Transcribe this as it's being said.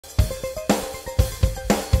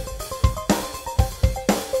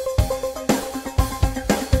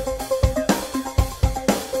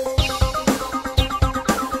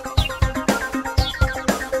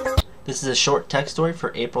This is a short tech story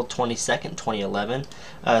for April 22nd, 2011.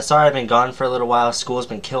 Sorry I've been gone for a little while. School's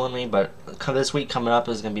been killing me, but this week coming up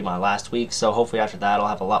is going to be my last week, so hopefully after that I'll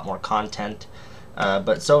have a lot more content.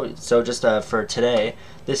 But just for today,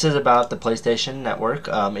 this is about the PlayStation Network.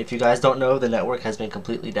 If you guys don't know, the network has been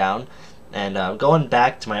completely down. And going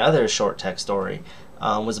back to my other short tech story,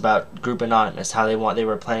 was about Group Anonymous, how they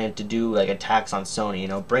were planning to do like attacks on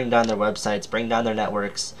Sony, bring down their websites, bring down their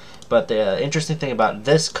networks. But the interesting thing about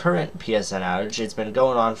this current PSN outage, it's been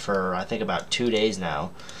going on for I think about 2 days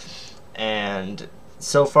now, and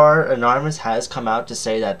so far Anonymous has come out to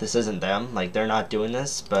say that this isn't them, like they're not doing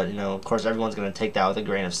this, but of course everyone's going to take that with a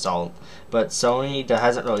grain of salt. But Sony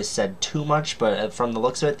hasn't really said too much, but from the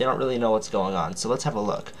looks of it, they don't really know what's going on. So let's have a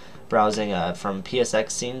look. Browsing from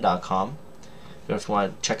psxscene.com. If you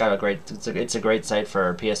want to check out it's a great site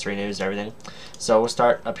for PS3 news and everything. So we'll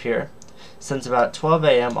start up here. Since about 12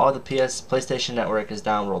 a.m., all the PlayStation Network is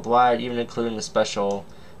down worldwide, even including the special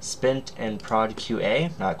Spint and Prod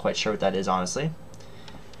QA. Not quite sure what that is, honestly.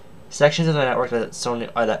 Sections of the network that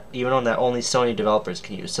only Sony developers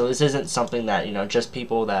can use. So this isn't something that just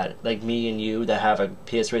people that like me and you that have a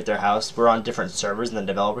PS3 at their house. We're on different servers than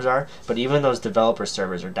the developers are, but even those developer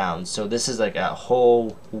servers are down. So this is like a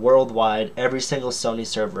whole worldwide, every single Sony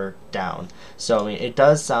server down. So I mean, it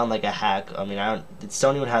does sound like a hack. I mean,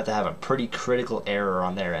 Sony would have to have a pretty critical error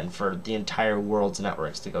on their end for the entire world's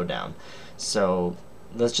networks to go down. So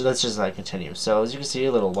let's just continue. So as you can see,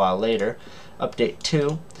 a little while later, update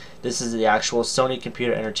 2. This is the actual Sony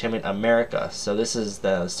Computer Entertainment America. So this is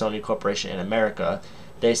the Sony Corporation in America.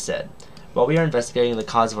 They said, while we are investigating the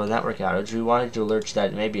cause of a network outage, we wanted to alert you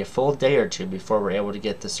that it may be a full day or two before we're able to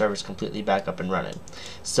get the service completely back up and running.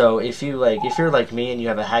 So if you're like me and you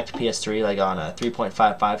have a hacked PS3 like on a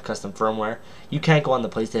 3.55 custom firmware, you can't go on the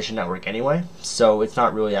PlayStation Network anyway, so it's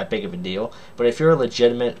not really that big of a deal. But if you're a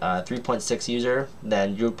legitimate 3.6 user,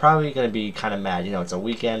 then you're probably going to be kind of mad. It's a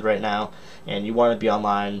weekend right now, and you want to be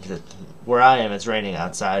online. Where I am, it's raining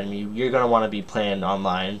outside, and you're going to want to be playing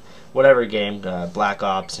online, whatever game, Black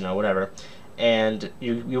Ops, whatever, and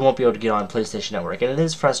you won't be able to get on PlayStation Network, and it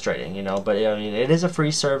is frustrating, but I mean, it is a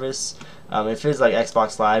free service. If it was like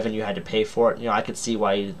Xbox Live and you had to pay for it, I could see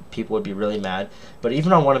why people would be really mad. But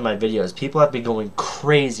even on one of my videos, people have been going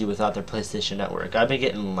crazy without their PlayStation Network. I've been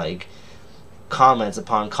getting like comments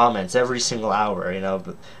upon comments every single hour,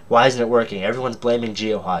 but why isn't it working? Everyone's blaming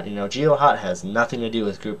GeoHot. GeoHot has nothing to do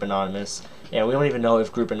with Group Anonymous, and we don't even know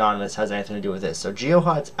if Group Anonymous has anything to do with this. So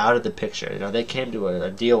GeoHot's out of the picture. They came to a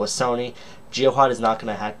deal with Sony. GeoHot is not going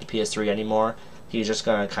to hack the PS3 anymore. He's just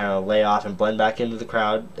going to kind of lay off and blend back into the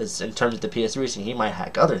crowd. In terms of the PS3 scene, he might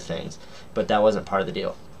hack other things, but that wasn't part of the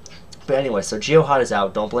deal. But anyway, so GeoHot is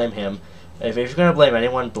out. Don't blame him. If you're going to blame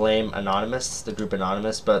anyone, blame Anonymous, the Group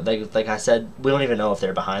Anonymous. But like I said, we don't even know if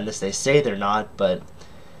they're behind this. They say they're not, but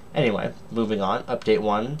anyway, moving on. Update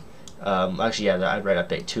 1. Actually, yeah, I'd write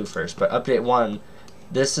update 2 first. But update 1,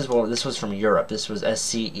 this was from Europe. This was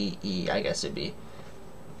SCEE, I guess it'd be.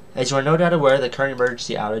 As you are no doubt aware, the current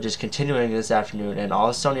emergency outage is continuing this afternoon, and all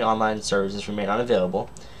Sony online services remain unavailable.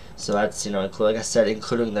 So that's, like I said,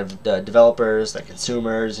 including the developers, the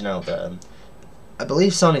consumers, I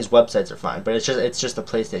believe Sony's websites are fine, but it's just the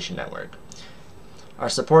PlayStation Network. Our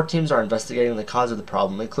support teams are investigating the cause of the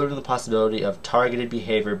problem, including the possibility of targeted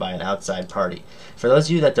behavior by an outside party. For those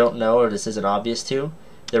of you that don't know, or this isn't obvious to,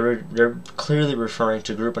 they're clearly referring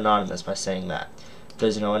to Group Anonymous by saying that.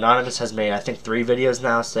 Because Anonymous has made I think 3 videos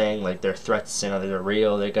now saying like their threats, they're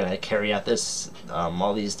real. They're gonna carry out this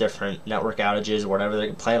all these different network outages or whatever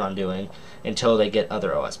they plan on doing until they get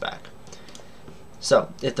other OS back.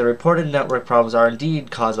 So, if the reported network problems are indeed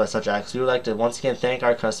caused by such acts, we would like to once again thank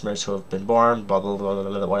our customers who have been born, blah blah blah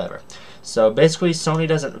blah blah, whatever. So basically, Sony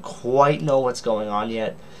doesn't quite know what's going on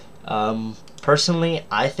yet. Personally,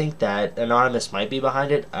 I think that Anonymous might be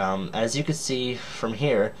behind it. As you can see from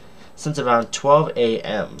here, since around 12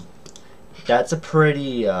 a.m., that's a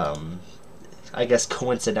pretty, I guess,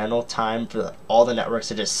 coincidental time for all the networks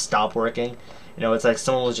to just stop working. It's like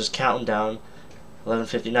someone was just counting down,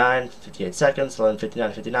 11:59, 58 seconds,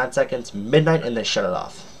 11:59, 59 seconds, midnight, and they shut it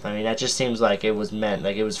off. I mean, that just seems like it was meant,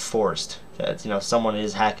 like it was forced, that, someone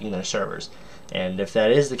is hacking their servers. And if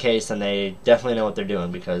that is the case, then they definitely know what they're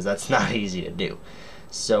doing, because that's not easy to do.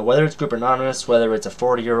 So whether it's Group Anonymous, whether it's a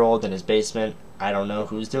 40-year-old in his basement, I don't know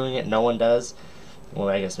who's doing it. No one does. Well,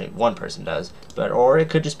 I guess maybe one person does. Or it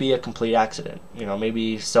could just be a complete accident.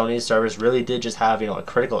 Maybe Sony's servers really did just have, a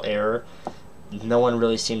critical error. No one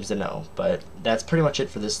really seems to know. But that's pretty much it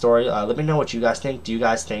for this story. Let me know what you guys think. Do you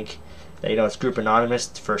guys think that, it's Group Anonymous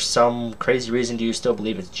for some crazy reason? Do you still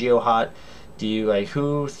believe it's GeoHot? Do you like,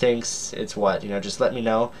 who thinks it's what? You know, just let me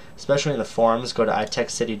know, especially in the forums. Go to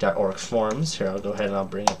iTechCity.org forums. Here, I'll go ahead and I'll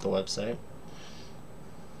bring up the website.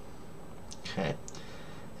 Okay,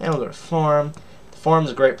 and we'll go to forum. The forum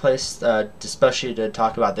is a great place, especially to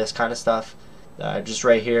talk about this kind of stuff. Just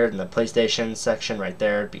right here in the PlayStation section, right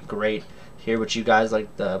there, it'd be great. Hear what you guys like,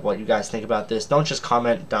 what you guys think about this. Don't just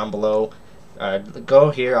comment down below.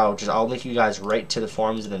 Go here. I'll link you guys right to the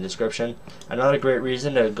forums in the description. Another great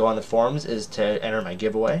reason to go on the forums is to enter my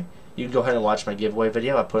giveaway. You can go ahead and watch my giveaway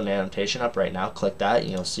video. I put an annotation up right now. Click that.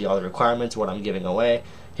 You'll see all the requirements, what I'm giving away.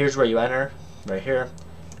 Here's where you enter, right here.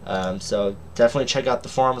 So definitely check out the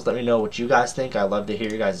forums. Let me know what you guys think. I love to hear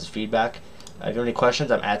your guys' feedback. If you have any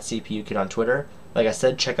questions, I'm at CPUKid on Twitter. Like I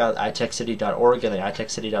said, check out iTechCity.org and the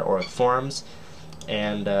iTechCity.org forums.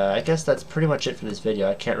 And I guess that's pretty much it for this video.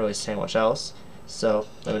 I can't really say much else. So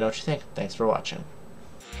let me know what you think. Thanks for watching.